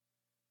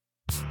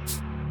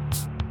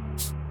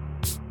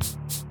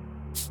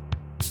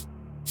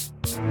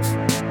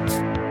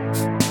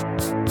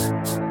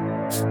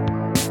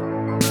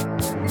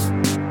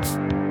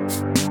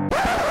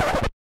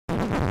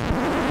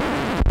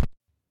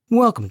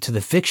Welcome to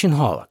the Fiction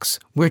Holics,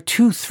 where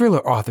two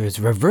thriller authors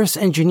reverse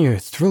engineer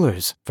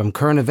thrillers from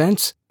current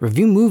events,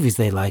 review movies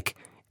they like,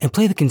 and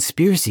play the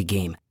conspiracy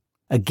game,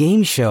 a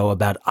game show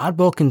about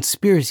oddball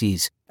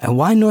conspiracies and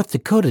why North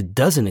Dakota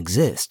doesn't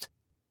exist.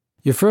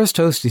 Your first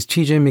host is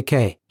TJ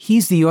McKay.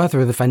 He's the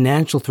author of the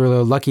financial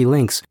thriller Lucky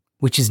Links,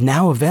 which is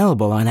now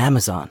available on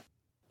Amazon.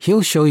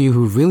 He'll show you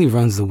who really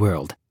runs the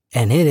world,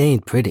 and it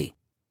ain't pretty.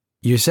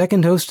 Your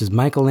second host is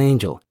Michael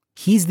Angel.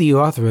 He's the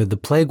author of the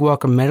Plague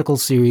Walker Medical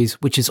series,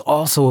 which is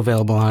also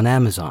available on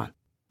Amazon.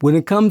 When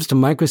it comes to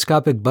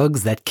microscopic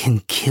bugs that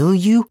can kill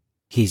you,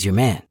 he's your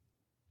man.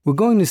 We're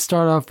going to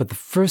start off with the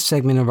first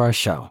segment of our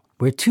show,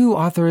 where two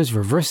authors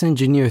reverse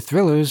engineer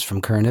thrillers from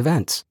current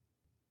events.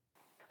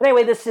 But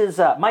anyway, this is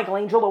Michael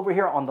Angel over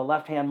here on the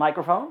left-hand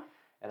microphone.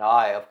 And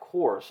I, of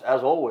course,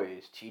 as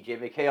always, TJ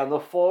McKay on the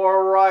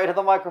far right of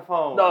the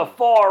microphone. The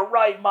far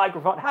right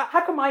microphone.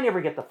 How come I never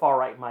get the far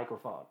right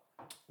microphone?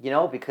 You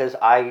know, because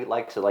I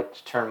like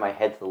to turn my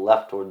head to the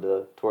left toward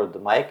the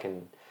mic,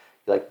 and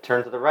you like to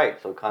turn to the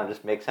right, so it kind of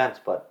just makes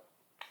sense. But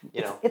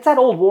you know, it's that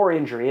old war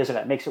injury, isn't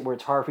it? It makes it where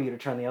it's hard for you to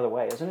turn the other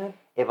way, isn't it?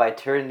 If I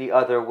turn the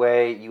other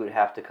way, you would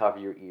have to cover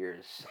your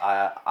ears.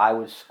 I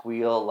would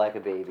squeal like a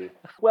baby.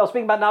 Well,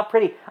 speaking about not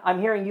pretty, I'm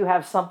hearing you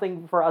have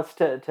something for us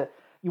to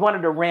you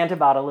wanted to rant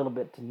about a little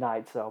bit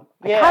tonight. So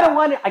I kind of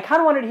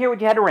wanted to hear what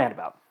you had to rant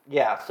about.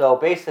 Yeah. So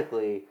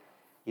basically,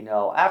 you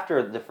know,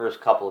 after the first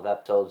couple of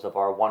episodes of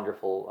our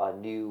wonderful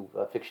new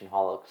Fiction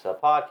Holics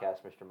podcast,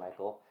 Mr.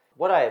 Michael,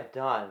 what I have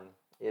done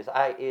is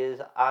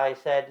I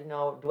said, you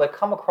know, do I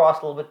come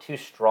across a little bit too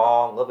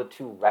strong, a little bit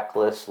too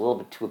reckless, a little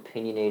bit too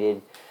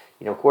opinionated?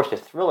 You know, of course, a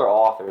thriller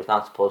author is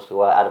not supposed to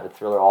go out of a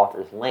thriller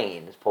author's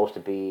lane. It's supposed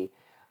to be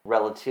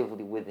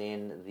relatively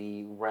within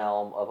the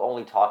realm of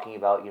only talking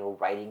about, you know,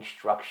 writing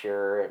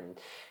structure and,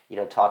 you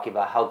know, talking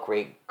about how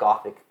great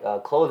Gothic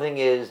clothing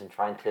is and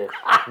trying to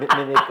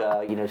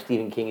mimic, you know,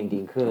 Stephen King and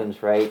Dean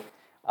Koontz, right?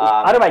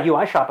 I don't know about you.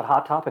 I shop at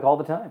Hot Topic all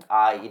the time.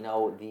 You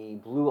know, the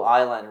blue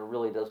eyeliner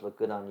really does look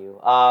good on you.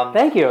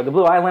 Thank you. The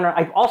blue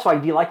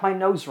eyeliner. Do you like my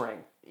nose ring?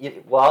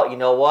 Well, you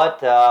know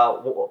what?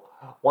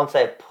 Once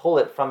I pull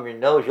it from your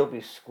nose, you'll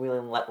be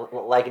squealing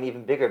like an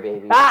even bigger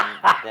baby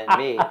than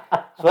me.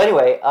 So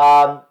anyway,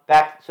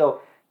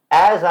 So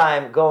as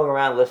I'm going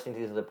around listening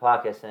to these other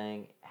podcasts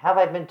saying, have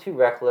I been too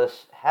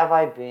reckless? Have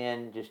I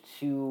been just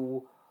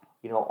too,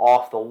 you know,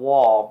 off the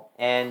wall?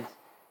 And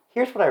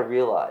here's what I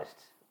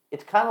realized.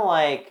 It's kind of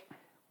like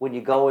when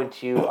you go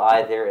into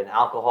either an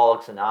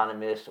Alcoholics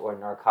Anonymous or a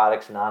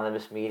Narcotics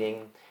Anonymous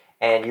meeting,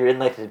 and you're in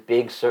like this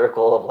big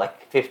circle of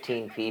like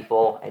 15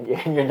 people, and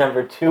you're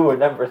number 2 or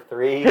number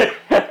 3,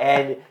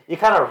 and you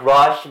kind of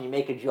rush and you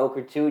make a joke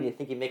or two, and you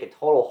think you make a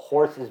total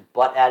horse's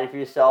butt out of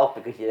yourself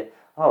because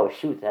oh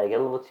shoot, did I get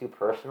a little too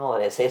personal?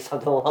 Did I say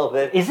something a little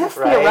bit? Is this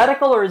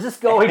theoretical or is this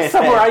going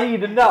somewhere I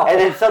need to know? And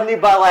then suddenly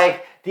by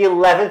like the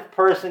 11th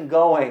person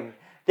going,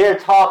 they're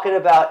talking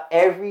about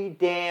every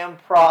damn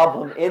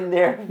problem in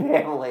their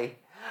family,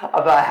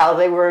 about how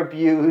they were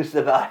abused,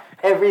 about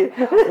every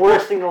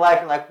worst thing in life,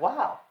 and like,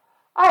 wow.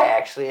 I'm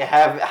actually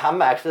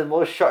the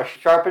most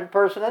sharpened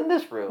person in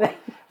this room.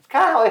 It's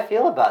kind of how I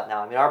feel about it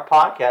now. I mean, our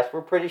podcast,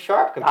 we're pretty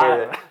sharp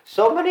compared to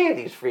so many of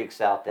these freaks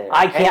out there.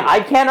 I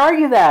can't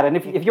argue that. And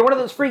if you're one of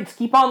those freaks,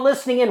 keep on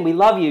listening in. We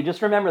love you.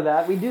 Just remember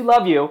that. We do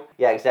love you.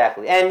 Yeah,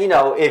 exactly. And, you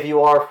know, if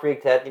you are a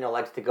freak that, you know,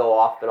 likes to go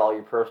off at all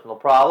your personal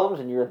problems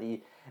and you're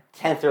the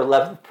 10th or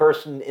 11th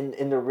person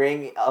in the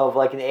ring of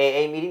like an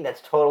AA meeting,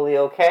 that's totally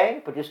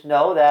okay. But just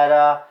know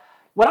that...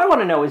 What I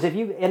want to know is if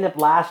you end up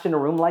last in a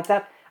room like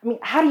that, I mean,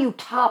 how do you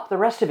top the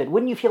rest of it?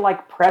 Wouldn't you feel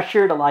like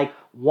pressure to like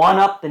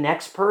one-up the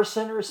next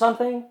person or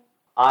something?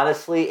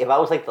 Honestly, if I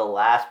was like the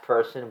last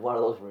person in one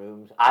of those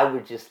rooms, I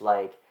would just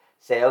like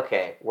say,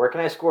 okay, where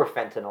can I score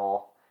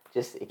fentanyl?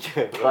 Just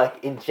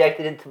like inject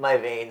it into my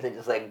veins and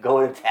just like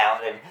go to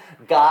town, and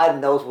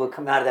God knows what will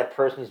come out of that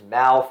person's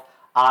mouth,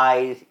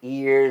 eyes,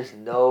 ears,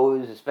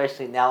 nose,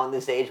 especially now in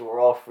this age where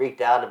we're all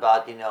freaked out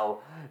about, you know,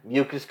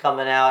 mucus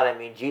coming out. I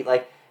mean,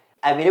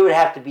 it would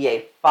have to be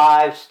a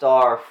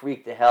 5-star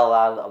freak the hell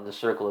out of the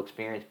circle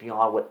experience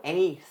beyond what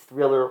any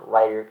thriller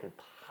writer could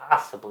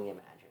possibly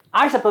imagine.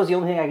 I suppose the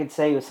only thing I could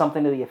say was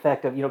something to the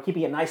effect of, you know,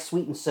 keeping it nice,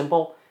 sweet, and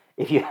simple.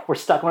 If you were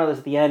stuck one of those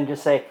at the end,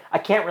 just say, I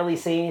can't really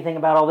say anything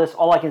about all this.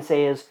 All I can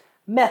say is,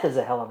 meth is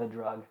a hell of a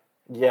drug.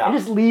 Yeah. And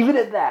just leave it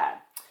at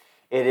that.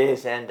 It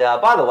is. And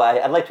by the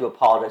way, I'd like to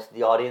apologize to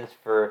the audience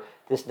for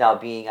this now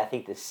being, I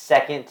think, the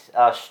second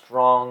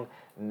strong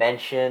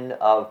mention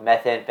of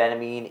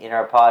methamphetamine in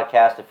our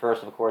podcast. The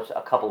first, of course,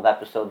 a couple of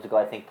episodes ago,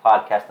 I think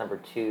podcast number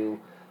 2,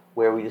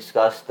 where we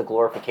discussed the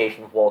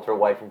glorification of Walter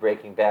White from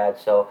Breaking Bad.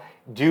 So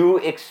do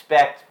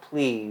expect,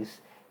 please,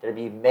 there to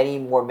be many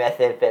more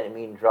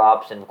methamphetamine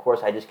drops. And of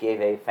course, I just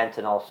gave a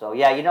fentanyl. So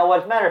yeah, you know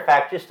what? As a matter of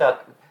fact, just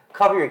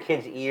cover your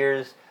kids'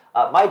 ears.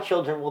 My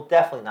children will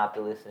definitely not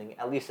be listening,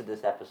 at least to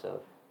this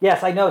episode.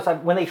 Yes, I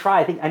noticed. When they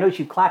try, I noticed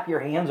you clap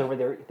your hands over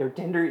their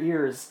tender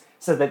ears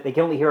so that they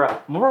can only hear a...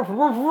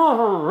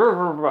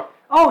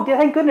 Oh,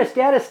 thank goodness,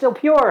 Dad is still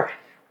pure.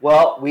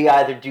 Well, we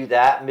either do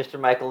that, Mr.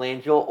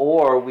 Michelangelo,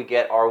 or we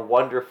get our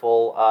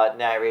wonderful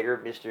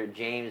narrator, Mr.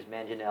 James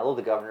Manganiello,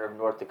 the governor of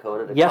North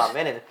Dakota, to come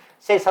in and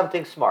say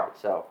something smart.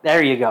 So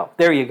there you go.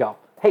 There you go.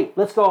 Hey,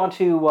 let's go on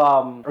to,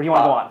 or do you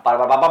want to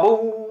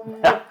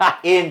go on?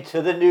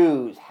 Into the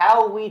news.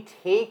 How we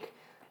take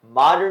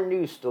modern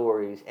news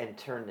stories and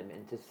turn them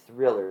into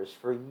thrillers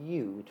for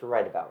you to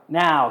write about.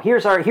 Now,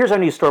 here's our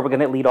news story we're going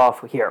to lead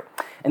off here.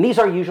 And these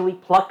are usually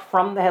plucked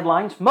from the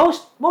headlines,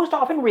 most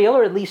often real,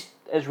 or at least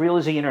as real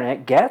as the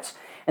internet gets.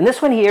 And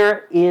this one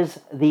here is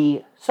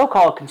the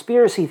so-called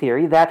conspiracy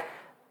theory that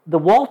the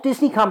Walt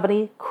Disney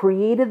Company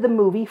created the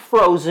movie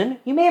Frozen.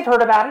 You may have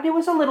heard about it. It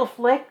was a little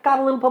flick, got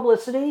a little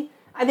publicity.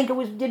 I think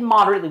it did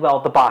moderately well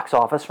at the box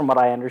office, from what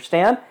I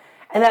understand.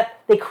 And that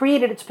they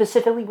created it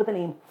specifically with the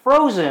name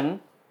Frozen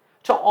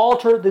to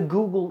alter the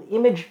Google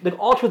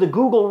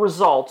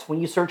results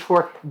when you search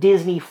for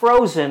Disney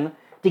Frozen,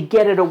 to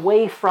get it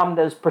away from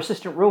those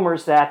persistent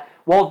rumors that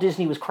Walt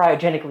Disney was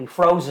cryogenically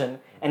frozen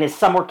and is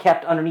somewhere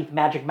kept underneath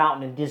Magic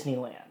Mountain in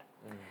Disneyland.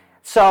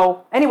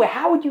 So, anyway,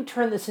 how would you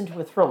turn this into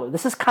a thriller?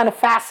 This is kind of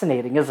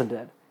fascinating, isn't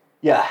it?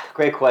 Yeah,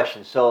 great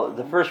question. So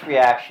the first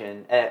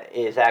reaction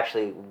is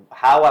actually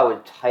how I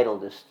would title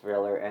this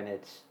thriller, and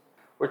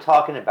we're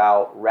talking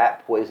about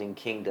Rat Poison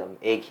Kingdom,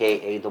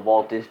 a.k.a. the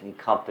Walt Disney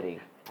Company,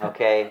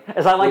 okay?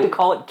 As I like to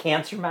call it,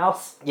 Cancer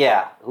Mouse.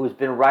 Yeah, who's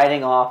been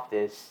writing off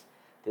this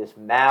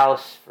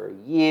mouse for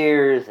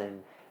years,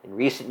 and in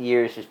recent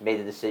years just made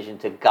the decision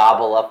to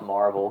gobble up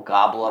Marvel,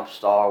 gobble up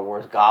Star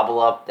Wars,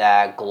 gobble up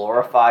that,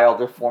 glorify all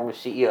their former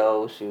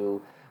CEOs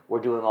who were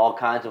doing all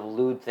kinds of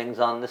lewd things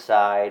on the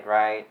side,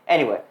 right?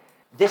 Anyway,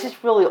 this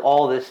is really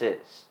all this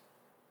is.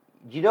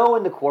 You know,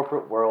 in the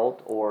corporate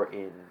world or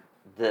in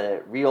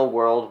the real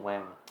world,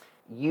 when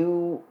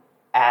you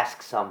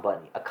ask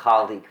somebody, a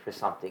colleague, for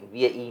something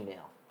via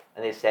email,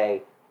 and they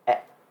say,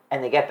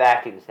 and they get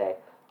back to you and say,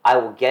 I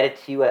will get it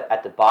to you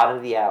at the bottom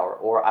of the hour,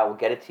 or I will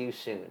get it to you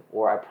soon,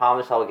 or I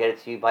promise I will get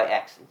it to you by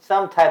X. It's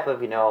some type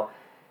of,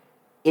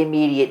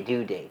 immediate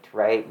due date,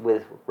 right,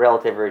 with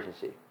relative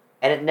urgency.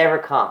 And it never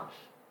comes.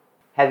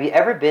 Have you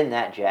ever been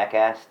that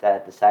jackass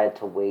that decided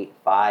to wait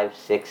 5,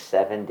 6,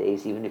 7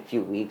 days, even a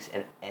few weeks,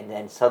 and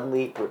then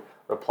suddenly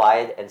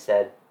replied and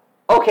said,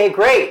 okay,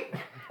 great.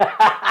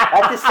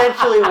 That's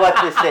essentially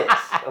what this is,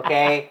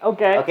 okay?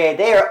 Okay,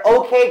 they are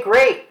okay,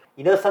 great.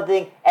 You know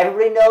something?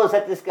 Everybody knows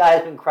that this guy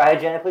has been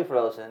cryogenically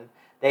frozen.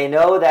 They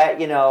know that,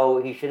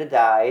 he should have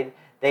died.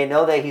 They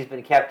know that he's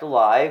been kept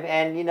alive.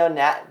 And,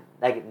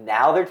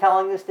 now they're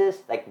telling us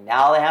this.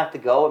 Now they have to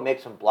go and make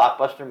some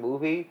blockbuster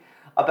movie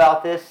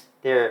about this.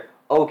 They're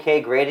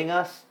okay grading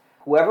us.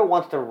 Whoever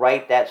wants to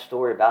write that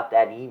story about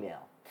that email.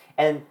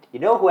 And you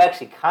know who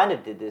actually kind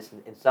of did this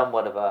in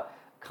somewhat of a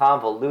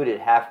convoluted,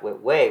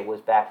 half-wit way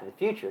was Back to the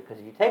Future. Because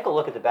if you take a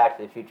look at the Back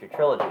to the Future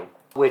trilogy,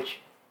 which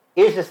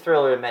is a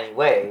thriller in many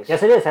ways.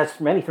 Yes, it is. It has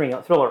many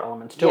thriller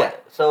elements to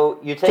it. So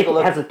you take a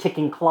look. It has a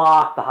ticking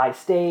clock, the high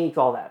stakes,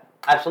 all that.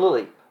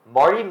 Absolutely.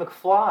 Marty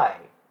McFly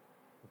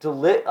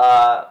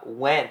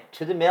went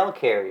to the mail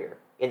carrier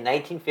in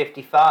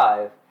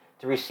 1955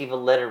 to receive a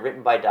letter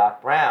written by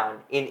Doc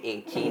Brown in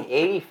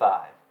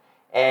 1885.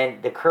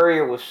 And the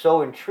courier was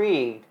so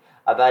intrigued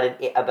about an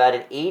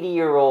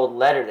 80-year-old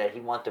letter that he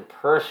wanted to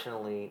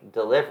personally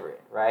deliver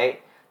it,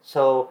 right?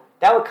 So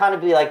that would kind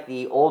of be like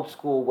the old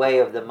school way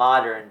of the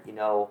modern,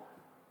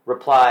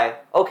 reply,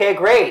 okay,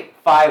 great,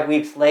 5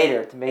 weeks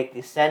later, to make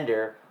the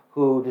sender,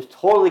 who just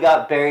totally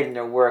got buried in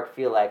their work,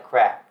 feel like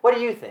crap. What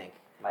do you think,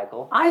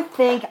 Michael? I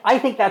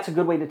think that's a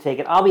good way to take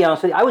it. I'll be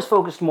honest with you. I was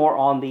focused more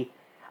on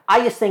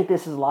I just think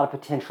this is a lot of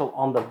potential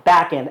on the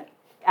back end,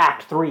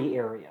 Act 3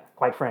 area,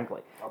 quite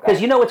frankly.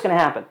 Because you know what's going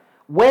to happen.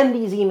 When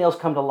these emails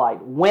come to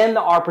light, when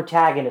our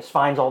protagonist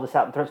finds all this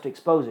out and threatens to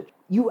expose it,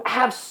 you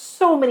have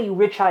so many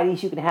rich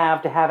ideas you can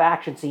have to have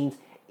action scenes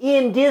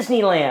in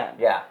Disneyland.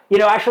 Yeah.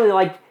 Actually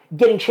like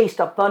getting chased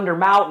up Thunder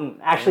Mountain,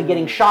 actually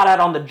getting shot at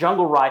on the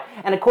jungle ride.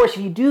 And of course,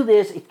 if you do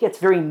this, it gets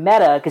very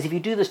meta, because if you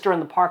do this during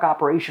the park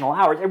operational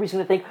hours, everybody's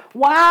going to think,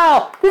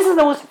 wow, this is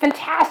the most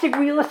fantastic,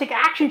 realistic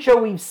action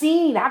show we've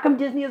seen. How come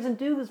Disney doesn't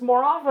do this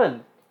more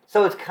often?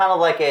 So it's kind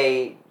of like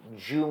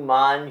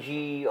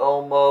Jumanji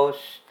almost.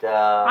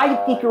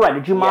 I think you're right,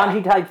 a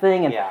Jumanji type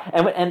thing,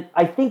 and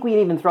I think we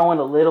even throw in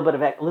a little bit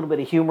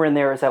of humor in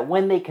there. Is that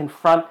when they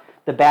confront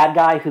the bad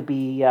guy, who'd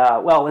be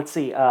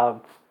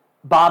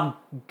Bob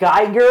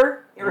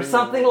Geiger or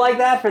something like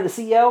that for the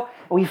CEO,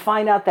 and we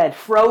find out that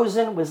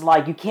Frozen was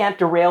like, you can't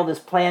derail this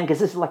plan because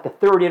this is like the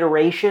third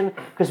iteration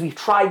because we've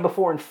tried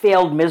before and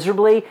failed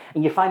miserably,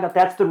 and you find out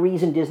that's the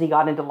reason Disney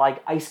got into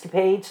like ice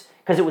capades.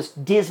 Because it was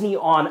Disney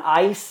on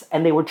ice,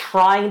 and they were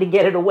trying to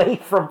get it away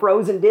from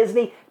Frozen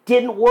Disney.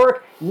 Didn't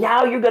work.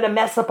 Now you're going to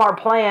mess up our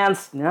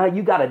plans. No,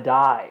 you got to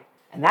die.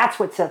 And that's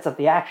what sets up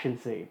the action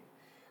scene.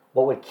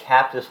 What would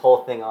cap this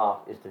whole thing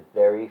off is the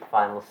very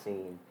final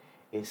scene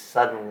is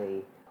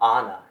suddenly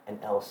Anna and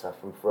Elsa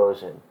from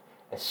Frozen.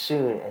 As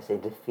soon as they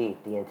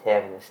defeat the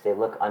antagonist, they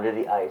look under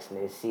the ice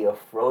and they see a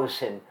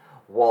frozen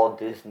Walt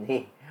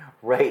Disney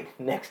right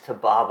next to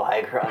Bob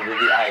Iger under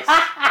the ice.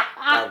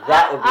 Now,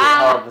 that would be a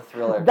hell of a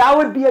thriller. That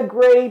would be a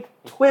great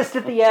twist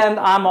at the end.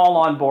 I'm all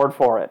on board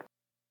for it.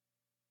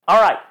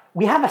 All right.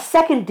 We have a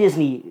second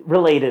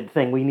Disney-related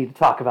thing we need to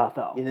talk about,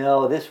 though. You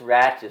know, this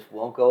rat just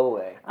won't go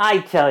away. I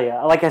tell you,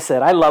 like I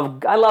said, I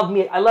love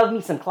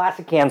me some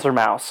classic Cancer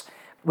Mouse.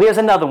 There's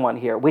another one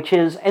here, which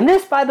is, and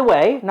this, by the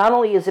way, not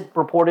only is it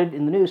reported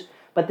in the news,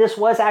 but this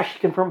was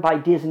actually confirmed by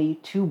Disney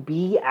to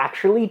be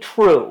actually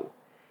true.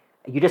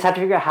 You just have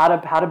to figure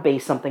out how to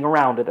base something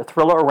around it, a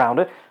thriller around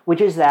it,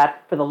 which is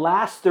that for the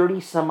last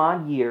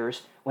 30-some-odd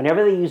years,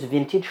 whenever they use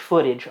vintage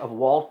footage of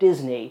Walt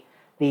Disney,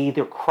 they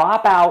either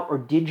crop out or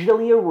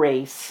digitally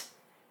erase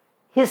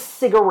his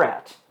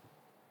cigarette.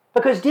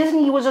 Because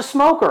Disney was a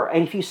smoker,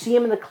 and if you see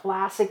him in the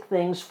classic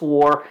things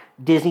for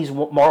Disney's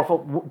Wonderful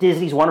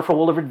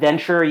World of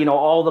Adventure, you know,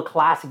 all the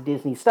classic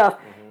Disney stuff,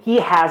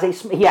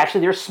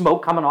 there's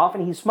smoke coming off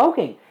and he's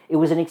smoking. It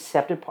was an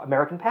accepted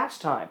American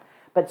pastime.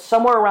 But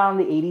somewhere around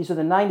the 80s or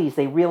the 90s,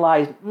 they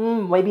realized,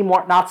 maybe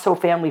not so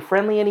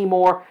family-friendly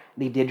anymore.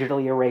 They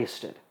digitally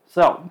erased it.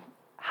 So,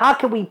 how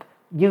can we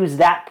use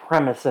that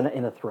premise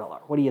in a thriller?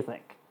 What do you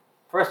think?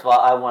 First of all,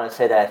 I want to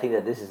say that I think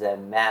that this is a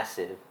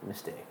massive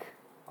mistake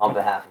on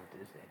behalf of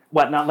Disney.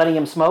 What, not letting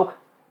him smoke?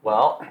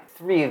 Well,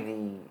 three of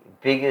the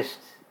biggest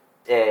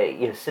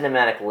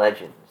cinematic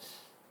legends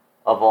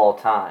of all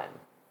time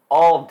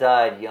all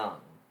died young,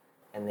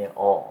 and they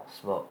all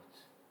smoked.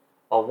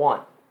 A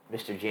one,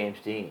 Mr. James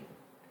Dean.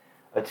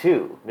 A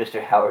two,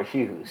 Mr. Howard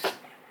Hughes.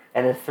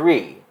 And a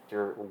three,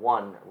 Mr.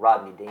 one,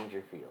 Rodney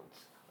Dangerfield.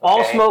 Okay?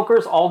 All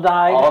smokers, all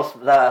died? All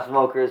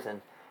smokers,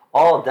 and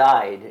all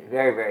died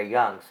very, very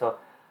young. So,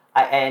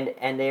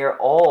 and they are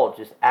all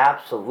just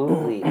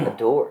absolutely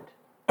adored.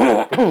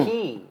 The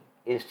key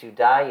is to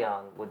die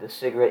young with a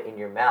cigarette in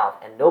your mouth,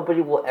 and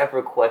nobody will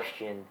ever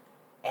question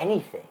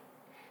anything.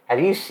 Have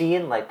you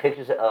seen like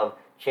pictures of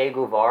Che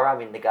Guevara? I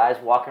mean, the guy's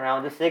walking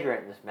around with a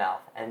cigarette in his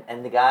mouth,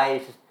 and the guy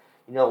is just,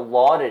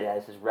 lauded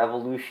as this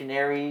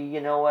revolutionary,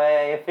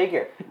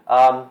 figure.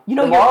 The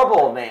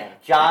Marlboro Man,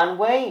 John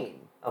Wayne.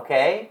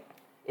 Okay,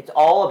 it's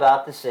all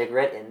about the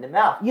cigarette in the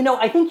mouth.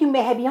 I think you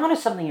may be onto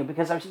something here,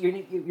 because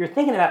you're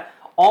thinking about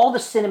all the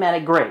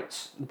cinematic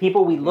greats, the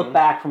people we look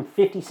back from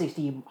 50,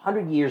 60,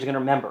 100 years are going to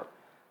remember.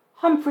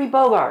 Humphrey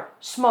Bogart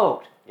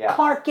smoked. Yeah.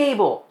 Clark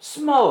Gable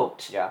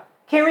smoked. Yeah.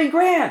 Cary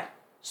Grant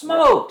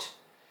smoked.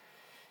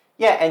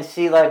 Yeah, and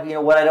see,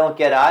 what I don't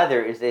get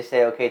either is they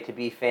say, okay, to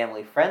be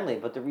family friendly,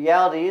 but the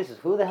reality is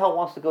who the hell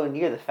wants to go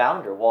near the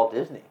founder, Walt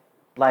Disney?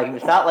 Like,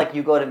 it's not like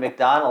you go to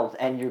McDonald's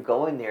and you're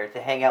going there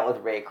to hang out with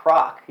Ray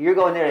Kroc. You're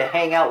going there to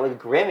hang out with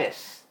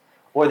Grimace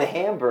or the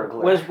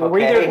Hamburglar.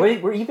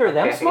 Were either of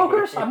them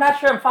smokers? I'm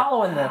not sure I'm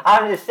following this.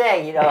 I'm just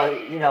saying,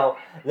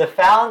 the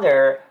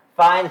founder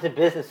finds a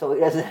business so he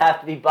doesn't have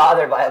to be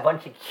bothered by a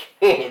bunch of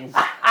kids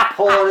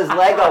pulling his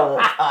leg all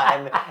the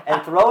time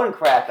and throwing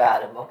crap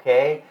at him,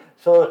 okay?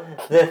 So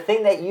the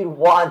thing that you'd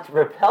want to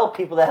repel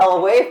people the hell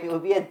away from you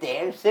would be a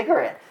damn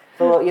cigarette.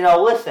 So,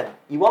 listen,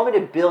 you want me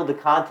to build the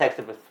context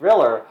of a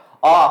thriller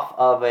off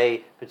of a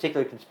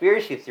particular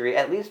conspiracy theory,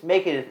 at least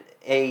make it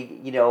a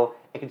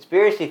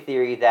conspiracy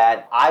theory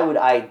that I would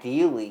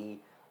ideally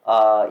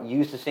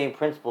use the same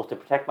principles to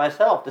protect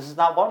myself. This is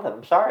not one of them.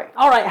 I'm sorry.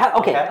 All right.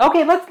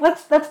 Okay.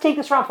 Let's take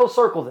this around full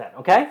circle then.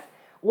 Okay.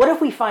 What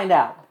if we find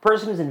out the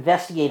person who's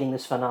investigating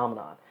this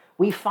phenomenon?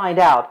 We find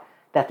out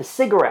that the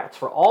cigarettes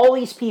for all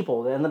these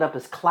people that ended up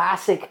as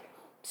classic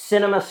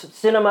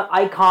cinema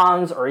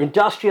icons or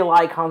industrial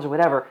icons or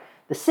whatever,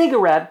 the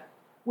cigarette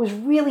was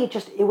really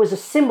it was a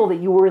symbol that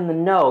you were in the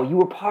know. You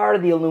were part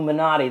of the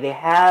Illuminati. They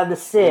had the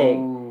cig.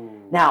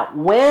 Ooh. Now,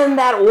 when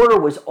that order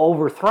was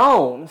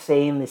overthrown,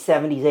 say in the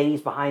 70s,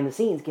 80s, behind the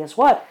scenes, guess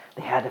what?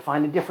 They had to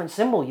find a different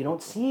symbol. You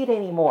don't see it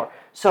anymore.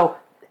 So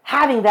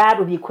having that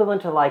would be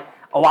equivalent to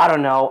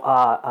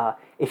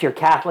if you're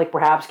Catholic,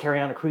 perhaps carry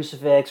on a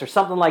crucifix or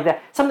something like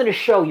that. Something to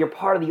show you're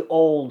part of the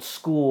old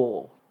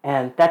school.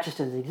 And that just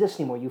doesn't exist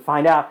anymore. You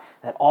find out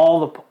that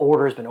all the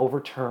order has been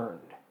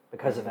overturned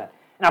because of that.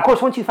 And of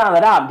course, once you found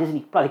that out,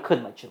 Disney probably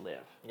couldn't let you live.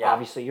 Yeah.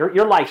 Obviously,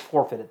 your life's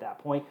forfeit at that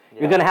point.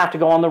 Yeah. You're going to have to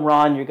go on the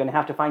run. You're going to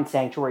have to find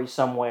sanctuary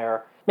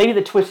somewhere. Maybe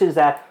the twist is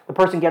that the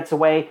person gets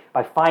away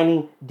by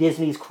finding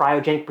Disney's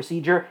cryogenic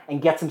procedure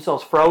and gets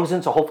themselves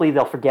frozen, so hopefully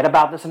they'll forget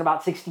about this in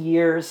about 60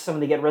 years when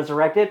they get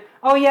resurrected.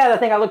 Oh yeah, that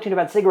thing I looked into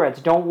about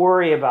cigarettes. Don't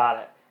worry about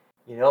it.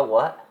 You know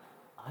what?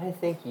 I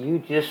think you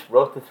just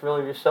wrote the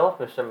thriller yourself,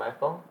 Mr.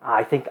 Michael.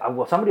 I think,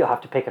 somebody will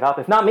have to pick it up.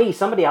 If not me,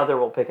 somebody out there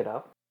will pick it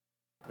up.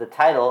 The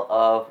title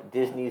of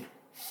Disney's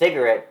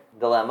cigarette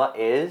dilemma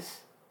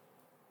is?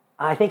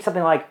 I think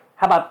something like,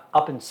 how about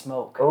Up in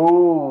Smoke?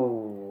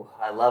 Ooh,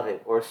 I love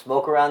it. Or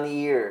Smoke Around the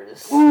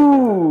Ears.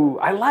 Ooh,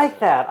 I like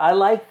that.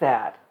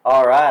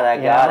 All right,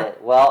 I got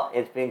it. Well,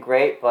 it's been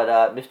great,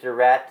 but Mr.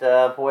 Rat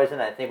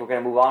Poison, I think we're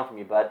going to move on from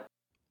you, bud.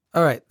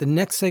 All right, the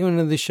next segment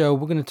of the show,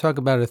 we're going to talk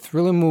about a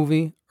thriller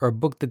movie or a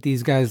book that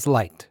these guys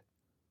liked.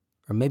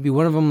 Or maybe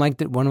one of them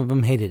liked it, one of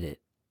them hated it.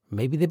 Or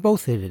maybe they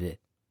both hated it.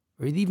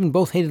 Or they even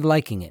both hated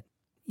liking it.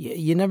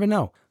 You never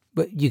know,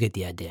 but you get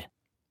the idea.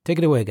 Take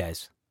it away,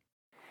 guys.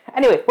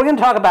 Anyway, we're going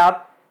to talk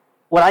about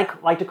what I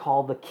like to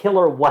call the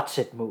Killer What's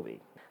It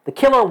movie. The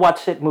Killer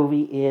What's It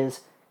movie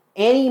is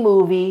any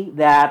movie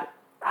that,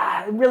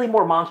 really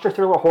more monster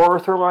thriller, horror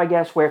thriller, I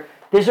guess, where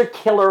there's a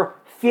killer,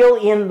 fill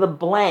in the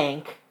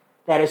blank,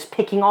 that is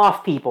picking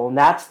off people, and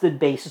that's the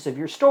basis of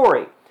your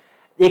story.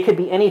 It could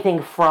be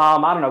anything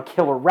from, I don't know,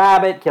 killer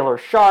rabbit, killer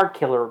shark,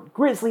 killer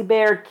grizzly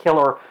bear,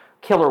 killer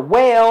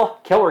whale,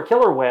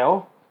 killer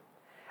whale.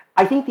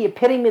 I think the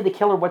epitome of the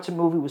Killer What's It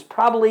movie was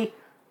probably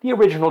the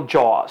original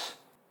Jaws.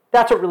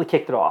 That's what really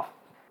kicked it off.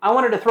 I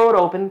wanted to throw it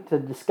open to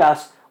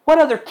discuss what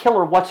other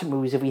Killer What's It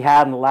movies have we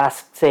had in the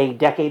last, say,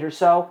 decade or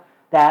so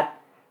that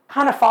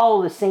kind of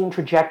follow the same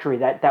trajectory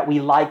that we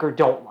like or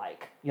don't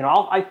like. You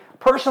know, I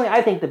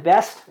think the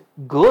best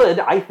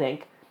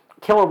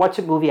Killer What's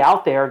It movie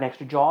out there next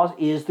to Jaws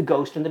is The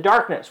Ghost in the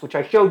Darkness, which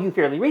I showed you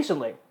fairly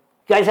recently.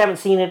 If you guys haven't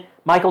seen it,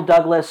 Michael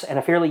Douglas and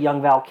a fairly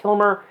young Val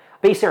Kilmer,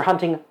 basically are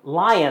hunting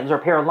lions, or a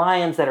pair of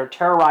lions that are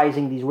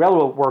terrorizing these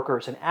railroad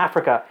workers in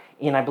Africa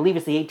in, I believe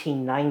it's the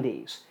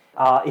 1890s.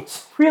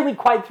 It's really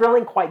quite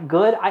thrilling, quite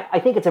good. I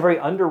think it's a very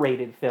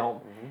underrated film.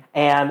 Mm-hmm.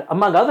 And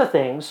among other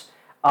things,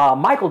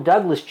 Michael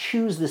Douglas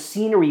chews the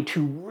scenery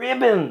to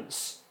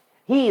ribbons.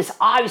 He's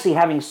obviously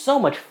having so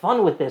much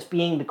fun with this,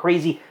 being the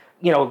crazy,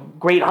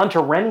 great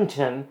Hunter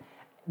Remington,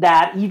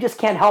 that you just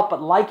can't help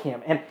but like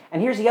him. And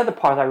here's the other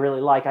part that I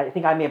really like. I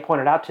think I may have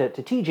pointed out to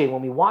TJ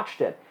when we watched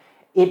it.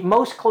 It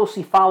most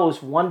closely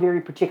follows one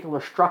very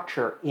particular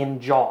structure in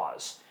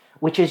Jaws,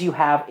 which is you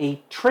have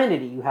a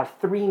trinity. You have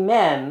three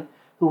men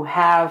who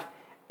have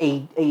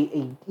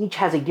each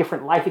has a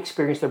different life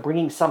experience. They're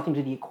bringing something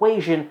to the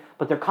equation,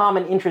 but their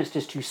common interest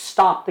is to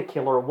stop the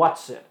killer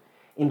What's It.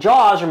 In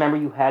Jaws, remember,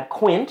 you had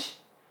Quint,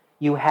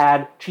 you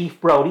had Chief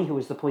Brody, who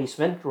was the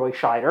policeman, Roy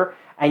Scheider,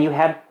 and you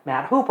had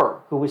Matt Hooper,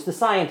 who was the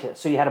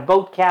scientist. So you had a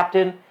boat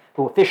captain,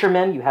 who were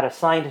fishermen, you had a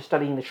scientist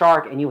studying the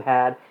shark, and you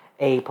had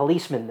a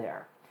policeman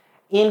there.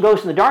 In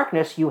Ghost in the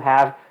Darkness, you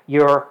have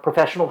your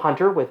professional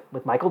hunter with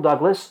Michael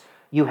Douglas,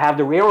 you have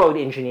the railroad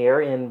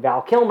engineer in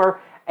Val Kilmer,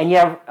 and you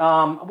have,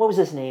 what was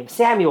his name?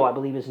 Samuel, I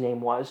believe his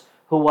name was,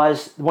 who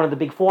was one of the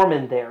big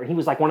foremen there. He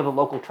was like one of the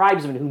local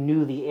tribesmen who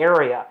knew the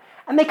area.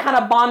 And they kind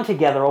of bond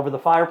together over the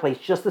fireplace,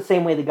 just the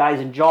same way the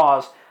guys in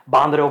Jaws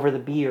bonded over the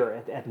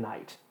beer at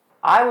night.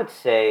 I would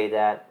say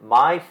that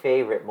my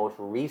favorite, most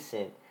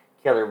recent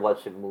Killer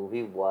What's It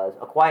movie was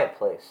A Quiet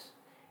Place.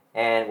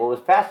 And what was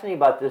fascinating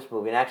about this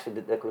movie, and actually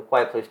the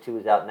Quiet Place 2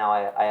 is out now,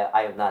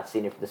 I have not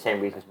seen it for the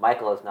same reasons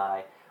Michael has not.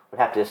 I would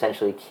have to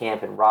essentially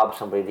camp and rob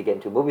somebody to get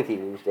into a movie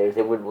theater these days.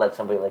 They wouldn't let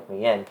somebody like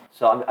me in.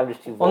 So I'm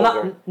just too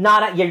vulgar.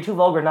 Well, you're too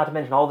vulgar, not to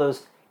mention all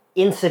those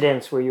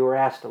incidents where you were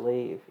asked to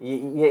leave.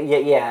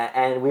 Yeah,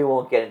 and we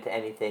won't get into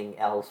anything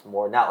else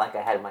more. Not like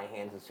I had my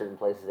hands in certain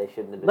places they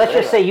shouldn't have been. Let's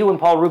just say you and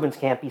Paul Rubens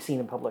can't be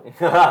seen in public.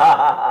 There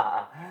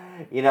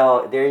you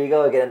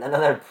go again.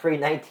 Another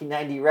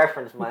pre-1990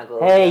 reference, Michael.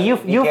 Hey, you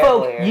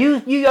folks, you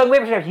young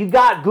whippersnappers, you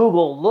got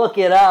Google. Look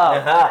it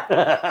up.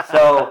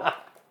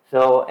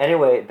 So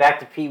anyway, back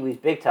to Pee-wee's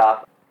Big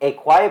Top. A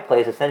Quiet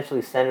Place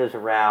essentially centers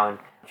around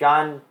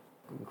John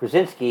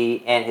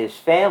Krasinski and his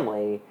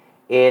family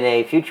in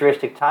a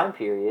futuristic time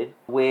period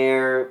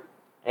where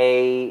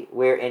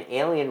an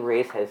alien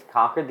race has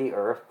conquered the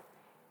Earth,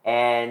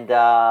 and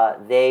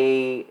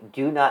they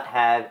do not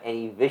have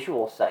any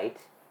visual sight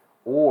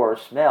or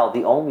smell.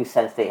 The only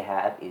sense they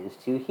have is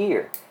to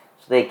hear.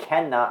 So they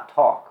cannot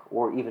talk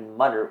or even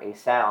mutter a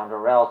sound,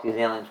 or else these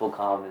aliens will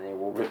come and they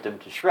will rip them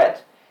to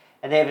shreds.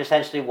 And they have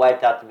essentially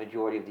wiped out the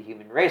majority of the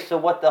human race. So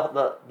what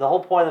the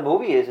whole point of the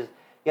movie is you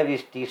have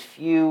these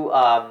few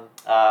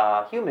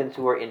humans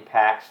who are in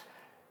packs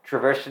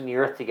traversing the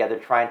Earth together,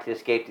 trying to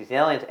escape these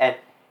aliens, and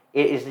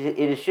it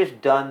is just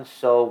done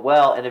so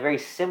well in a very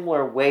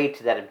similar way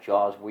to that of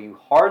Jaws, where you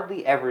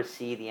hardly ever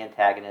see the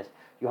antagonist,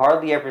 you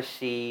hardly ever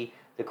see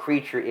the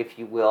creature, if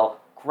you will,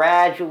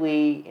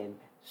 gradually in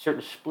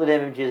certain split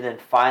images, and then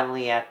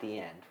finally at the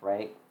end,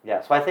 right?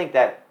 Yeah, so I think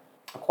that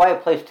A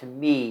Quiet Place, to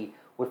me,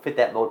 would fit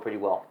that mode pretty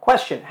well.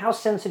 Question, how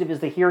sensitive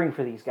is the hearing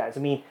for these guys? I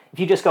mean, if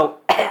you just go,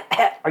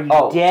 are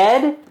you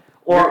dead?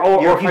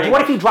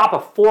 What if you drop a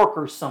fork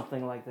or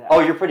something like that? Oh,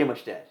 you're pretty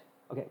much dead.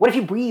 Okay. What if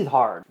you breathe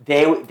hard?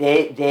 They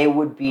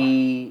would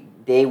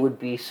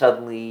be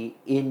suddenly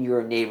in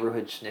your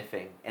neighborhood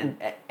sniffing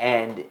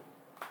and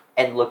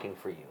looking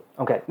for you.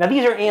 Okay. Now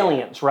these are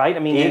aliens, right? I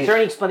mean, is there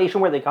any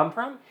explanation where they come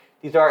from?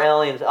 These are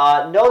aliens.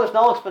 No, there's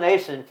no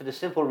explanation, for the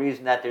simple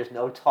reason that there's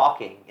no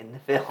talking in the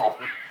film.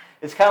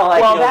 It's kind of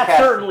like, that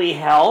certainly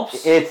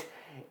helps.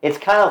 It's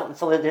kind of,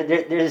 so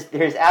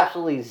there's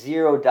absolutely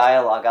zero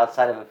dialogue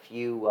outside of a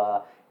few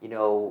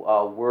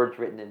words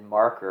written in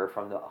marker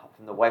from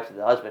the wife to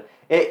the husband.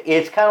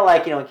 It's kind of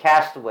like in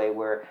Castaway,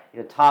 where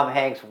Tom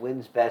Hanks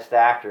wins Best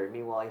Actor.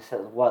 Meanwhile, he says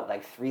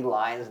like 3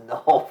 lines in the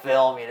whole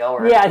film.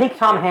 I think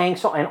Tom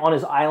Hanks on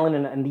his island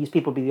and these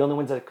people would be the only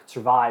ones that could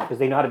survive because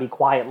they know how to be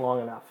quiet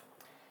long enough.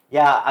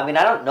 Yeah, I mean,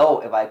 I don't know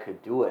if I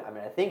could do it. I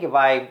mean, I think if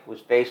I was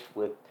faced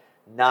with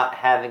not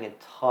having a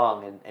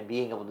tongue and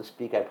being able to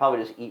speak, I'd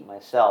probably just eat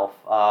myself.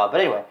 But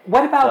anyway.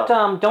 What about,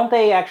 don't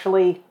they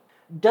actually,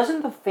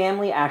 doesn't the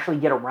family actually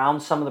get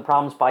around some of the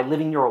problems by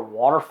living near a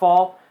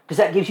waterfall? Because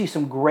that gives you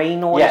some gray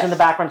noise in the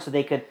background, so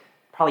they could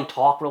probably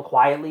talk real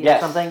quietly or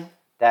something.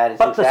 That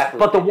is exactly.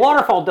 But the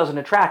waterfall doesn't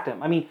attract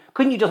them. I mean,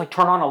 couldn't you just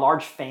turn on a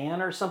large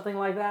fan or something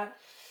like that?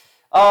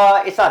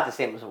 It's not the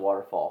same as a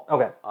waterfall.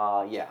 Okay.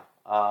 Yeah.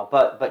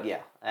 But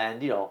yeah,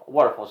 and a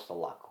waterfall's just a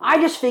lot cooler. I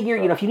just figure,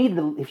 if you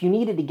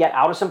needed to get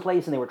out of some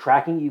place and they were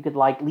tracking you, you could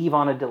leave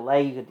on a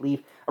delay. You could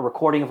leave a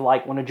recording of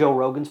one of Joe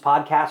Rogan's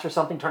podcasts or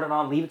something. Turn it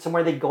on, leave it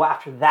somewhere. They'd go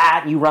after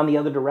that. You run the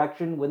other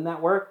direction. Wouldn't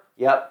that work?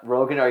 Yep.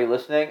 Rogan, are you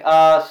listening?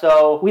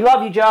 So we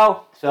love you,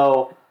 Joe.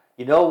 So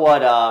you know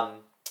what?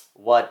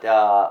 What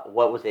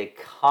was a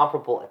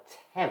comparable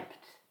attempt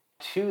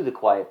to The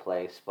Quiet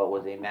Place, but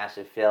was a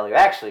massive failure.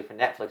 Actually, for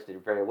Netflix,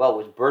 did very well.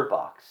 Was Bird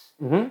Box.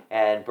 Mm-hmm.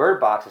 And Bird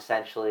Box,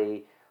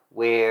 essentially,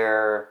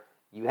 where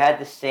you had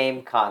the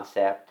same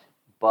concept,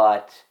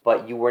 but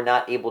you were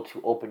not able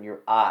to open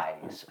your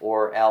eyes,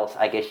 or else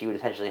I guess you would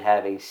essentially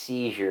have a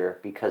seizure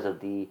because of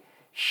the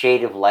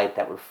shade of light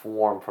that would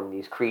form from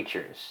these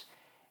creatures.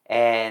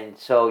 And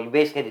so you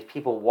basically had these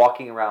people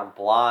walking around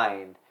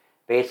blind,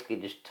 basically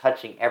just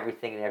touching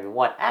everything and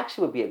everyone.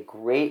 Actually would be a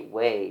great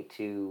way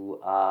to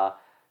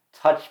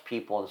touch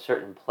people in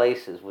certain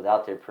places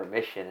without their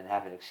permission and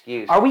have an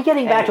excuse. Are we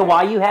getting back to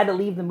why you had to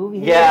leave the movie?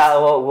 Yeah,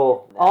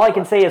 well all I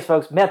can say is,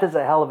 folks, meth is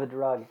a hell of a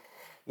drug.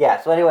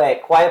 Yeah, so anyway,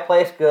 Quiet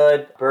Place,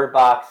 good. Bird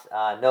Box,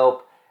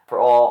 nope. For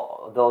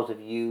all those of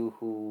you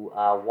who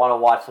want to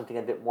watch something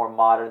a bit more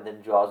modern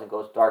than Jaws and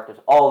Ghost Darkness,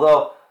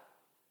 although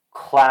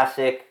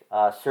classic,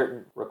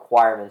 certain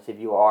requirements if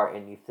you are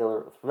in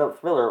the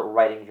thriller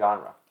writing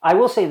genre. I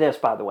will say this,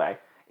 by the way,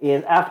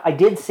 is after I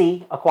did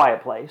see A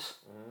Quiet Place.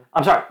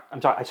 I'm sorry.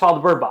 I saw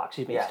the Bird Box.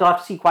 Excuse me. Yeah. I still have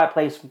to see Quiet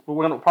Place.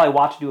 We're going to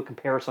probably do a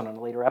comparison on a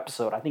later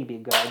episode. I think it'd be a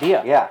good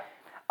idea. Yeah.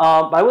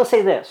 But I will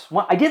say this.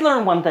 I did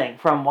learn one thing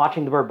from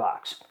watching the Bird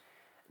Box.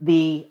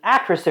 The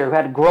actress there who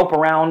had to grope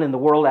around in the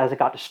world as it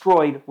got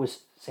destroyed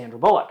was Sandra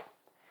Bullock.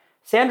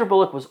 Sandra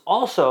Bullock was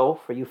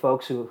also, for you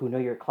folks who know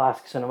your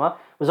classic cinema,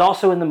 was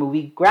also in the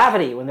movie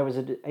Gravity when there was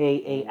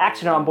a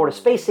accident on board a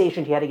space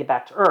station. She had to get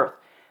back to Earth.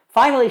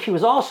 Finally, she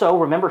was also,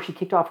 remember, she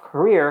kicked off her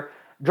career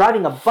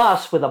driving a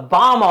bus with a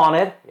bomb on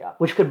it,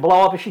 which could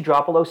blow up if she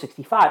dropped below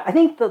 65. I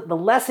think the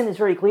lesson is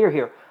very clear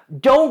here.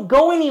 Don't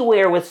go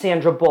anywhere with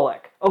Sandra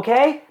Bullock,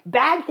 okay?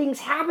 Bad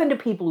things happen to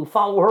people who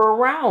follow her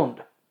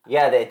around.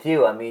 Yeah, they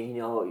do. I mean,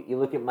 you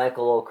look at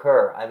Michael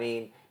O'Kerr. I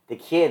mean, the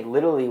kid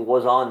literally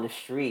was on the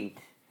street,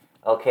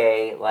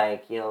 okay,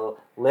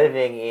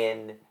 living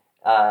in,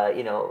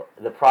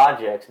 the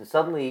projects, and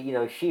suddenly,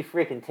 she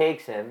freaking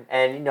takes him,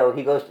 and,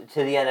 he goes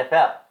to the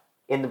NFL.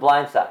 In The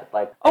Blind Side,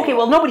 okay,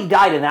 well, nobody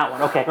died in that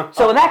one. Okay,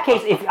 so in that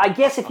case,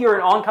 if you're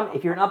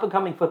an up and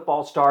coming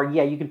football star,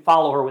 yeah, you can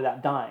follow her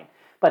without dying.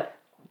 But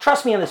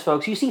trust me on this,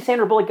 folks. You see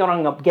Sandra Bullock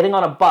getting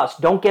on a bus,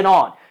 don't get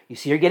on. You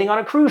see her getting on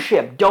a cruise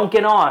ship, don't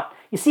get on.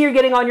 You see her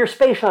getting on your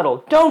space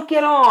shuttle, don't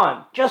get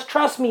on. Just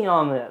trust me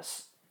on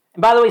this.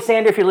 And by the way,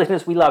 Sandra, if you're listening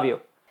to this, we love you.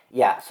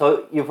 Yeah,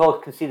 so you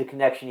folks can see the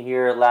connection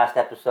here. Last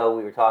episode,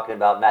 we were talking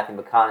about Matthew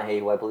McConaughey,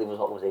 who I believe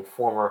was a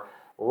former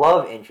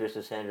love interest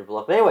of Sandra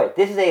Bullock. But anyway,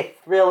 this is a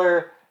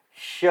thriller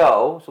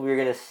show, so we're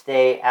going to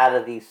stay out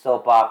of the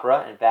soap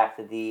opera and back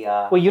to the...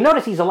 Well, you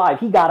notice he's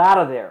alive. He got out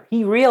of there.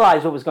 He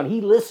realized what was going on.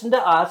 He listened to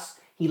us.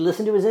 He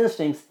listened to his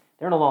instincts.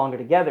 They're no longer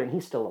together, and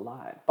he's still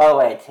alive. By the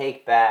way, I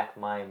take back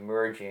my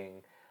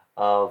merging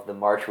of The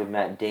March with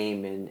Matt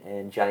Damon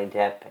and Johnny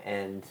Depp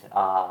and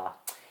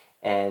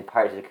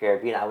Pirates of the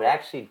Caribbean. I would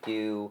actually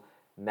do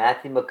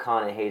Matthew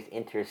McConaughey's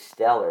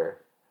Interstellar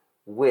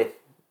with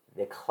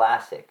the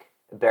classic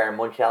Baron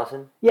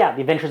Munchausen? Yeah,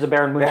 The Adventures of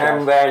Baron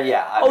Munchausen.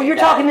 You're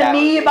talking to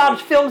me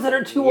about films that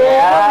are too old? What was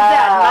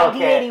that,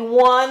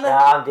 1981? Okay. No,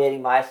 I'm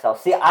dating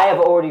myself. See, I have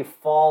already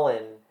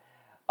fallen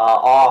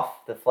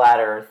off the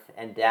flat earth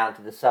and down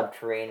to the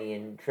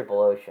subterranean triple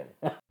ocean.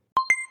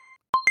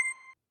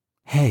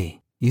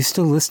 Hey, you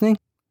still listening?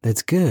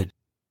 That's good.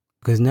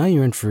 Because now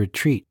you're in for a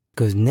treat.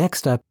 Because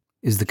next up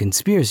is the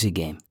Conspiracy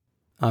Game.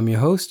 I'm your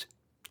host,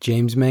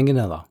 James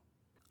Manganello.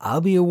 I'll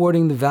be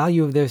awarding the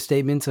value of their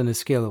statements on a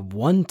scale of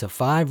 1 to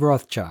 5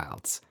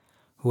 Rothschilds.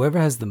 Whoever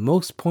has the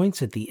most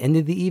points at the end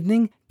of the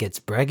evening gets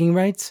bragging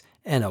rights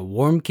and a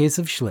warm case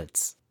of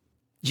Schlitz.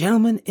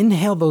 Gentlemen,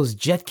 inhale those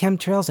jet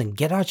chemtrails and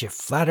get out your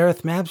flat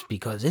earth maps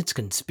because it's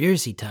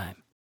conspiracy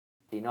time.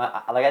 I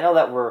know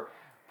that we're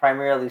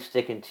primarily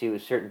sticking to a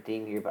certain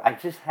theme here, but I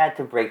just had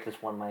to break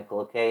this one,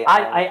 Michael, okay?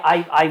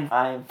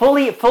 I'm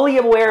fully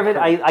aware of it.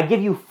 I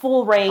give you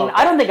full reign. Okay.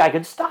 I don't think I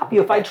could stop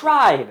you if I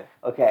tried.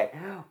 Okay.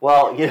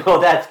 Well,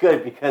 that's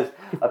good because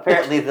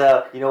apparently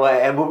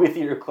a movie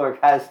theater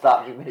clerk has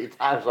stopped me many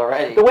times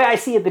already. The way I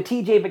see it, the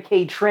TJ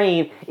McKay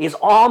train is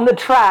on the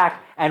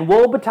track and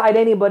woe betide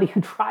anybody who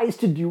tries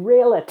to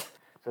derail it.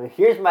 So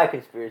here's my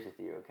conspiracy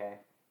theory, okay?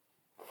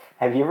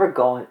 Have you ever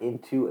gone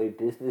into a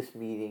business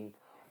meeting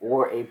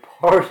or a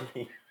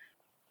party?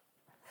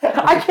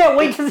 I can't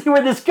wait to see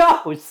where this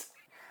goes.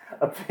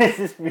 A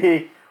business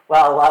meeting.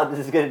 Well, a lot of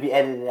this is going to be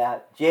edited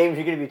out. James,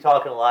 you're going to be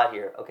talking a lot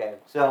here. Okay,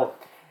 so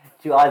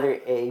to either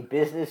a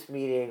business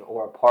meeting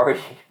or a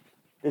party,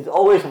 there's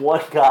always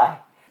one guy,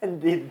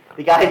 and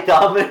the guy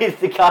dominates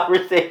the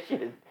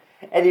conversation,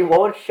 and he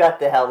won't shut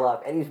the hell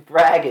up, and he's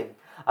bragging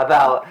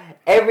about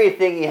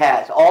everything he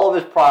has, all of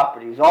his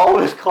properties, all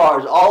of his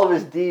cars, all of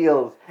his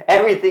deals,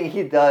 everything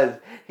he does.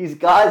 He's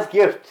God's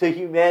gift to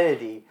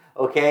humanity,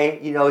 okay?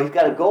 You know, he's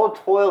got a gold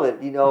toilet,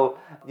 he's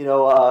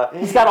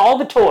got all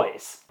the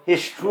toys. His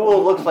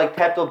strool looks like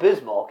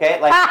Pepto-Bismol, okay?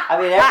 Like, I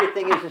mean,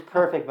 everything is just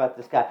perfect about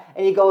this guy.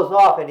 And he goes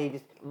off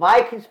and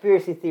my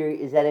conspiracy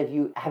theory is that have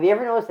you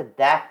ever noticed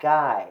that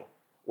guy,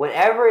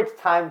 whenever it's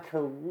time to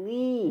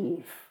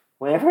leave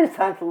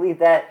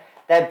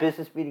that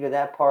business meeting or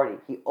that party,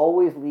 he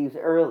always leaves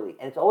early.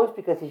 And it's always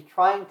because he's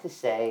trying to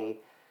say,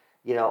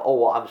 oh,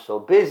 well, I'm so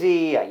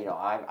busy,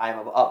 I'm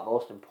of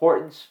utmost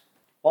importance.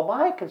 Well,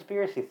 my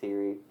conspiracy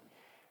theory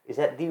is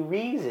that the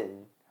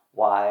reason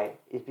why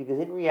is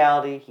because in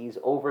reality he's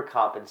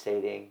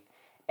overcompensating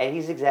and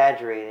he's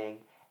exaggerating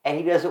and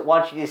he doesn't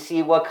want you to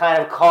see what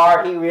kind of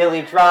car he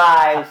really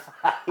drives.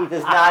 He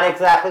does not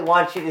exactly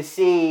want you to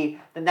see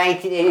the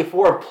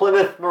 1984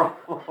 Plymouth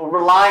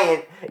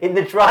Reliant in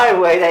the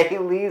driveway that he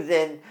leaves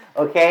in,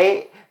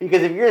 okay?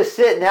 Because if you're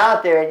sitting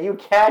out there and you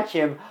catch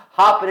him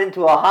hopping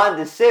into a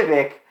Honda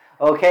Civic,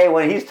 okay,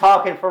 when he's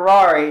talking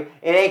Ferrari,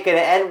 it ain't going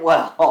to end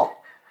well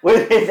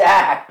with his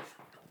act.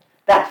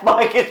 That's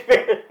my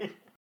conspiracy.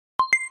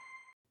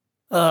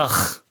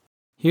 Ugh.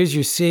 Here's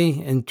your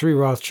C and 3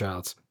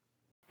 Rothschilds.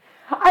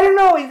 I don't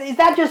know, is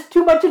that just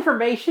too much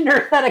information or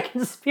is that a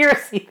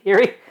conspiracy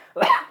theory?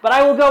 But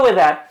I will go with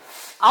that.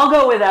 I'll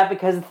go with that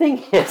because the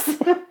thing is,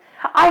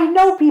 I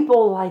know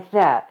people like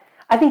that.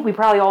 I think we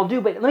probably all do,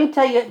 but let me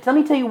tell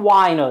you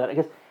why I know that.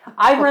 Because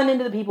I've run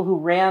into the people who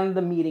ran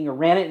the meeting or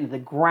ran it into the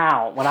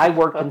ground when I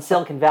worked in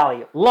Silicon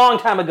Valley. Long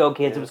time ago,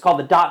 kids. It was called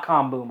the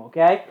dot-com boom,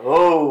 okay?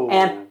 Oh.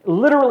 And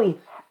literally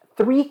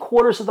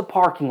 3/4 of the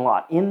parking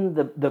lot in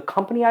the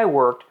company I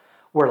worked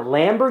were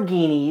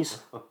Lamborghinis,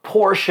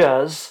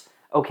 Porsches,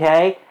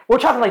 okay? We're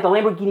talking like the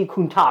Lamborghini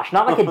Countach,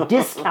 not like a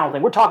discount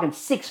thing. We're talking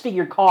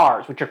 6-figure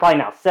cars, which are probably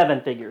now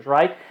 7 figures,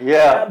 right?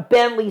 Yeah.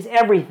 Bentleys,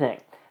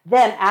 everything.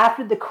 Then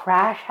after the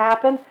crash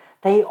happened,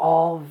 they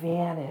all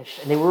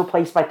vanished. And they were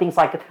replaced by things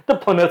like the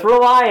Plymouth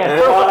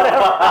Reliant or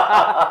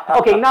whatever.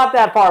 Okay, not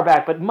that far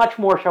back, but much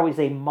more, shall we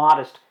say,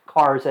 modest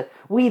cars that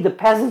we, the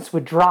peasants,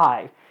 would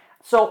drive.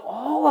 So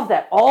all of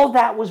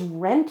that was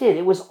rented.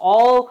 It was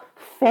all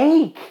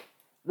fake.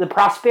 The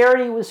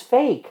prosperity was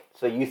fake.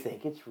 So you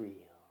think it's real?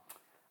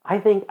 I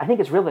think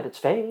it's real that it's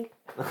fake.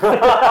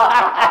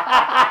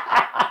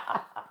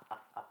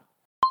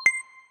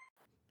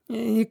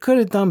 You could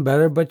have done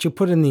better, but you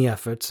put in the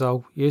effort,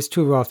 so here's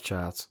 2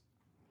 Rothschilds.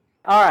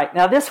 All right,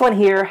 now this one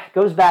here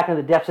goes back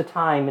into the depths of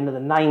time, into the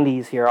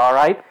 90s here, all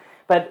right?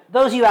 But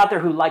those of you out there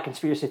who like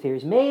conspiracy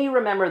theories may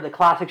remember the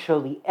classic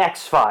show, The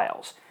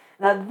X-Files.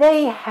 Now,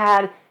 they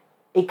had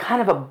a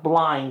kind of a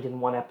blind in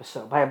one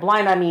episode. By a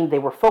blind, I mean they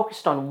were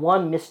focused on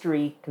one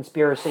mystery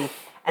conspiracy,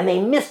 and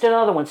they missed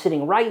another one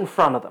sitting right in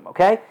front of them,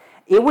 okay?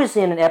 It was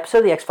in an episode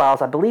of The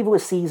X-Files, I believe it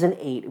was season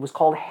 8. It was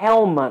called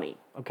Hell Money,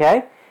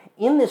 okay?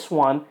 In this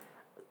one,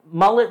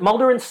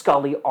 Mulder and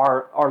Scully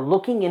are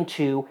looking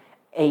into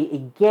a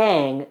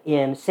gang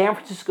in San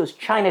Francisco's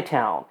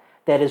Chinatown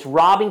that is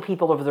robbing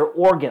people of their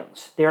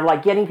organs. They're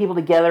like getting people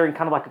together in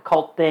kind of like a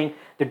cult thing.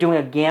 They're doing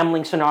a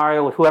gambling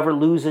scenario with whoever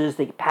loses,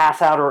 they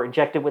pass out or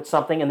injected with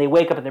something, and they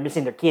wake up and they're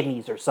missing their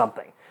kidneys or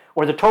something.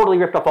 Or they're totally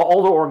ripped off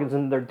all their organs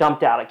and they're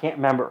dumped out. I can't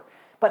remember.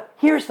 But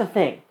here's the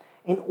thing.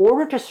 In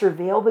order to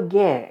surveil the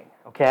gang,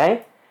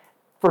 okay,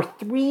 for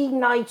 3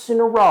 nights in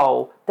a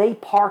row, they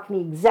park in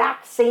the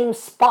exact same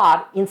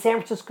spot in San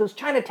Francisco's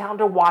Chinatown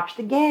to watch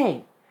the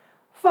gang.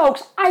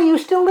 Folks, I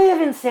used to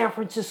live in San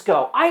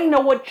Francisco. I know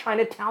what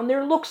Chinatown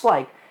there looks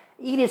like.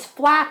 It is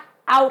flat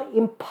out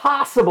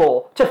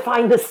impossible to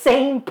find the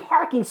same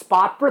parking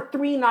spot for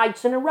 3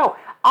 nights in a row.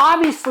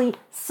 Obviously,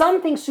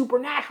 something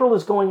supernatural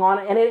is going on,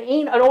 and it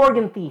ain't an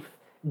organ thief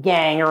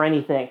gang or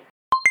anything.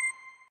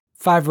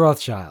 5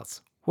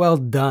 Rothschilds. Well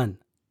done.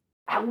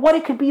 What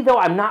it could be, though,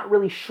 I'm not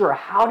really sure.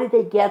 How did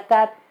they get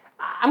that?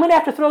 I'm going to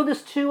have to throw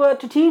this to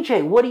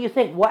TJ. What do you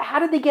think? How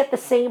did they get the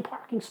same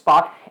parking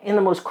spot in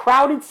the most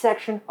crowded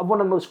section of one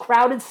of the most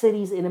crowded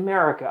cities in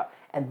America?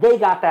 And they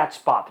got that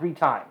spot 3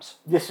 times.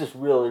 This is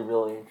really,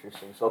 really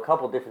interesting. So a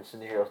couple different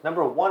scenarios.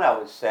 Number one, I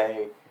would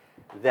say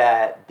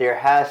that there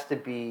has to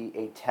be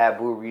a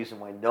taboo reason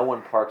why no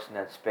one parks in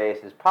that space.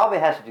 It probably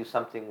has to do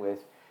something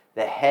with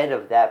the head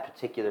of that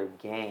particular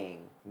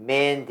gang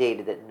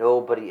mandated that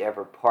nobody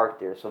ever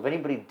parked there. So if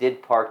anybody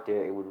did park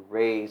there, it would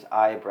raise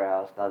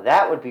eyebrows. Now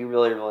that would be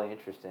really, really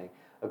interesting.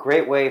 A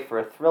great way for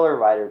a thriller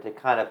writer to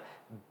kind of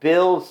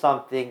build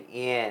something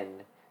in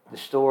the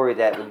story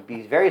that would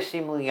be very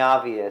seemingly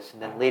obvious,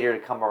 and then later to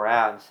come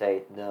around and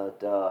say, no,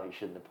 duh, you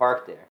shouldn't have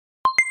parked there.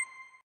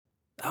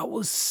 That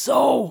was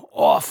so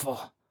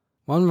awful.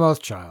 1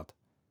 Rothschild.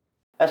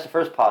 That's the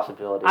first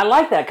possibility. I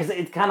like that because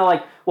it's kind of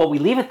like, well, we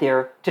leave it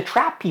there to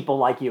trap people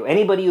like you.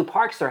 Anybody who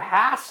parks there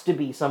has to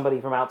be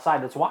somebody from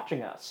outside that's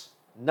watching us.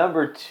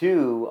 Number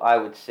 2, I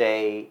would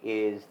say,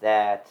 is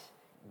that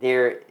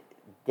they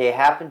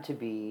happen to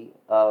be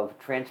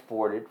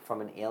transported from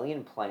an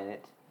alien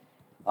planet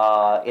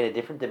in a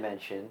different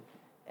dimension,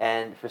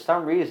 and for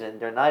some reason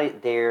they're not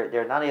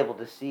able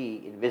to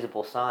see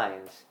invisible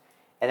signs.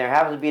 And there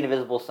happens to be an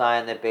invisible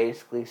sign that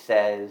basically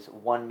says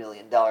 $1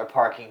 million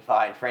parking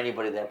fine for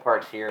anybody that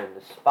parks here in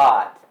the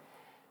spot.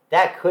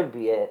 That could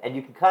be it. And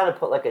you can kind of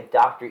put like a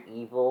Dr.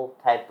 Evil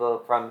type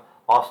of, from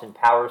Austin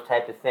Powers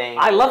type of thing.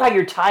 I love how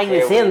you're tying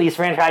these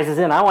franchises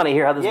in. I want to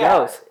hear how this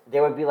goes.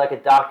 There would be like a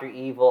Dr.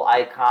 Evil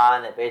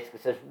icon that basically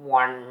says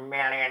 $1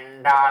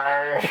 million.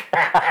 That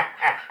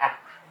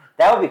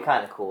would be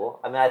kind of cool.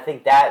 I mean, I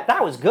think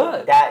that was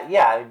good.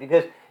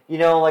 Because, you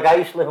know, like I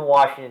used to live in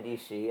Washington,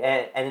 D.C.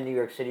 and in New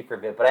York City for a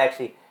bit, but I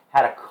actually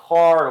had a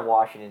car in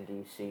Washington,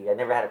 D.C. I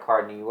never had a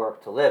car in New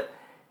York to live.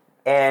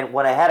 And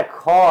when I had a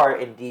car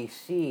in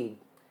D.C.,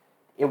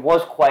 it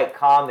was quite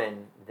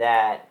common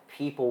that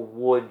people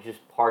would just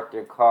park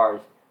their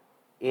cars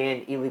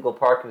in illegal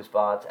parking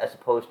spots as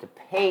opposed to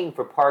paying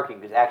for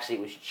parking, because actually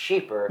it was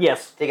cheaper to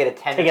get a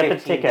 $10 to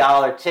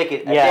 $15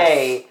 ticket a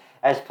day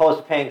as opposed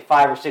to paying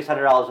 $500 or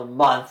 $600 a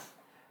month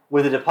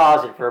with a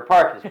deposit for a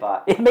parking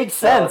spot. It makes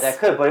sense. That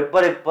could,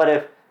 but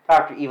if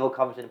Dr. Evil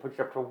comes in and puts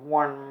it up to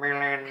 $1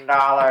 million,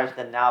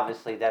 then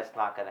obviously that's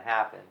not going to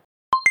happen.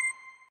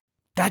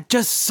 That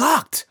just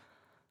sucked.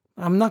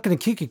 I'm not going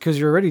to kick you because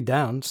you're already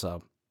down,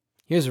 so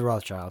here's a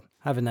Rothschild.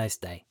 Have a nice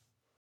day.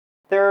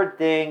 Third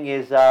thing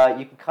is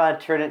you can kind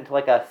of turn it into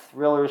like a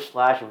thriller /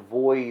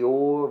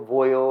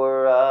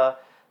 voyeur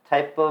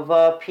type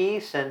of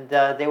piece, and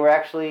they were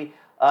actually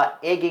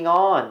egging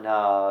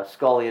on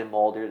Scully and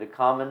Mulder to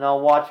come and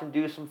watch them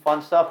do some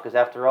fun stuff, because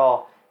after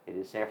all, it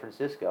is San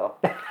Francisco.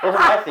 Those are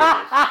my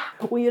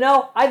theories. Well, you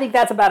know, I think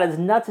that's about as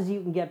nuts as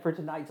you can get for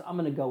tonight, so I'm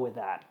going to go with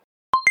that.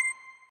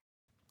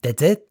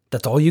 That's it?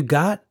 That's all you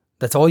got?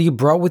 That's all you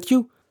brought with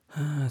you?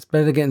 It's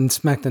better than getting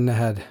smacked in the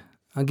head.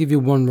 I'll give you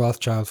 1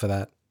 Rothschild for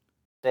that.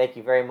 Thank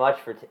you very much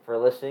for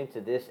listening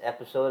to this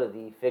episode of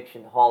the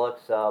Fiction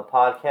Holics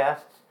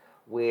podcasts,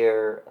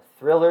 where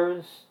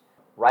thrillers,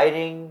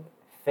 writing,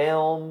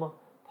 film,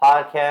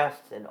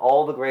 podcasts, and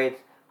all the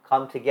greats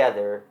come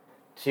together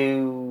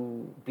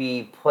to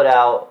be put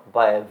out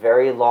by a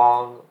very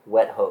long,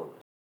 wet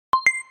hose.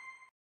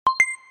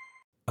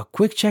 A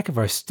quick check of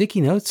our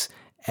sticky notes,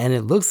 and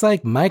it looks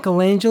like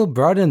Michelangelo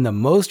brought in the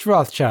most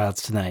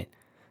Rothschilds tonight.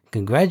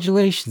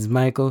 Congratulations,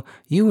 Michael.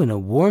 You and a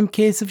warm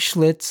case of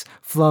Schlitz,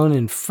 flown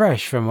in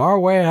fresh from our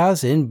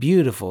warehouse in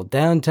beautiful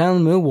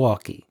downtown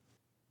Milwaukee.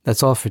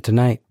 That's all for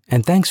tonight,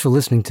 and thanks for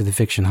listening to the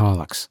Fiction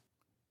Holics.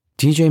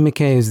 TJ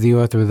McKay is the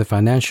author of the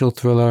financial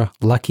thriller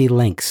Lucky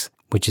Links,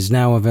 which is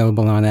now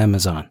available on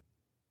Amazon.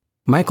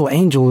 Michael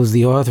Angel is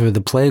the author of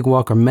the Plague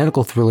Walker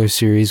medical thriller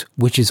series,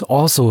 which is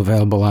also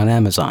available on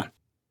Amazon.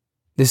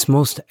 This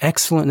most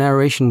excellent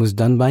narration was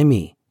done by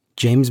me,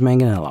 James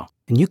Manganello,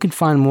 and you can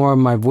find more of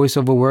my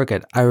voiceover work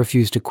at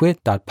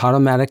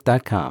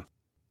irefusetoquit.podomatic.com.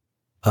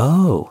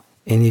 Oh,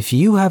 and if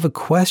you have a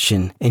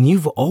question and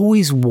you've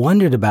always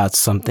wondered about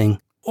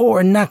something,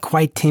 or not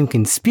quite tame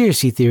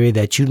conspiracy theory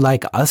that you'd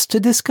like us to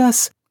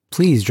discuss,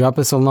 please drop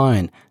us a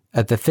line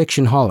at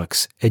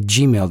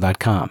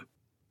thefictionholics@gmail.com.